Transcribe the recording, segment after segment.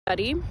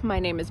Buddy, my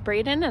name is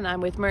Braden and I'm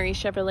with Murray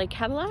Chevrolet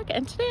Cadillac,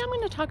 and today I'm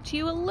going to talk to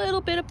you a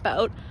little bit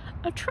about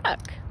a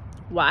truck.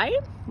 Why?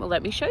 Well,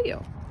 let me show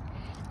you.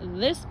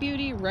 This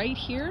beauty right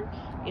here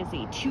is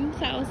a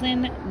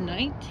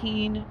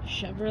 2019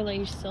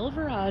 Chevrolet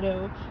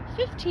Silverado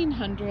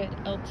 1500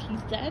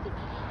 LTZ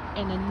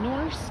in a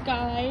North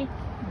Sky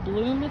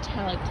blue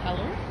metallic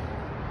color.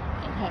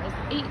 It has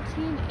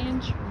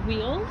 18-inch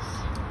wheels,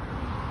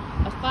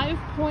 a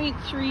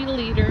 5.3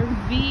 liter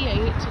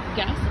V8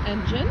 gas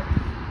engine.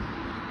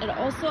 It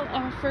also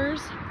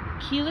offers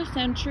keyless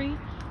entry,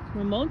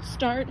 remote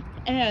start,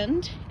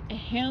 and a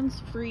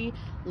hands-free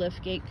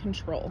liftgate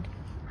control.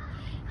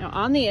 Now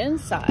on the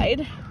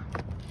inside,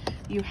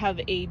 you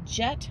have a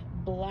jet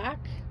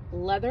black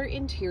leather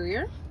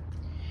interior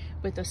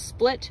with a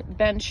split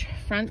bench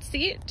front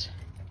seat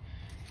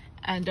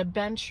and a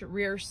bench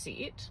rear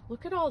seat.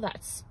 Look at all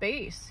that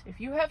space. If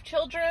you have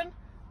children,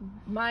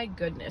 my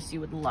goodness,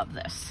 you would love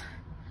this.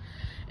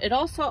 It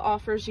also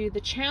offers you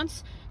the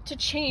chance to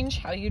change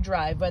how you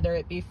drive, whether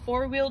it be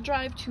four-wheel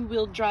drive,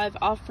 two-wheel drive,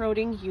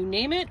 off-roading, you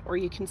name it, or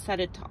you can set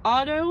it to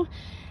auto,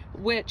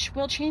 which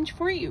will change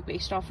for you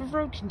based off of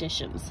road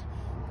conditions.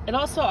 It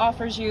also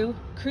offers you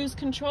cruise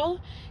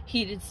control,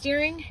 heated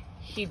steering,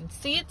 heated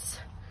seats,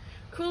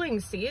 cooling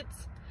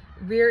seats,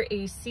 rear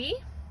AC,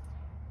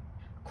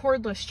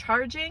 cordless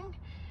charging,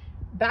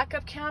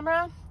 backup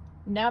camera,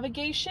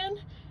 navigation,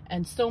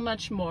 and so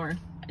much more.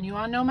 And you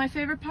wanna know my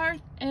favorite part?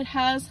 It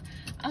has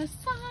a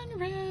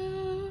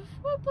sunroof.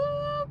 Whoop,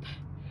 whoop.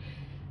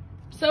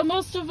 So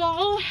most of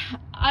all,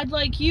 I'd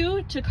like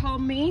you to call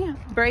me,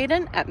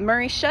 Braden, at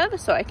Murray Chev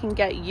so I can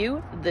get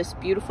you this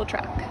beautiful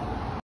truck.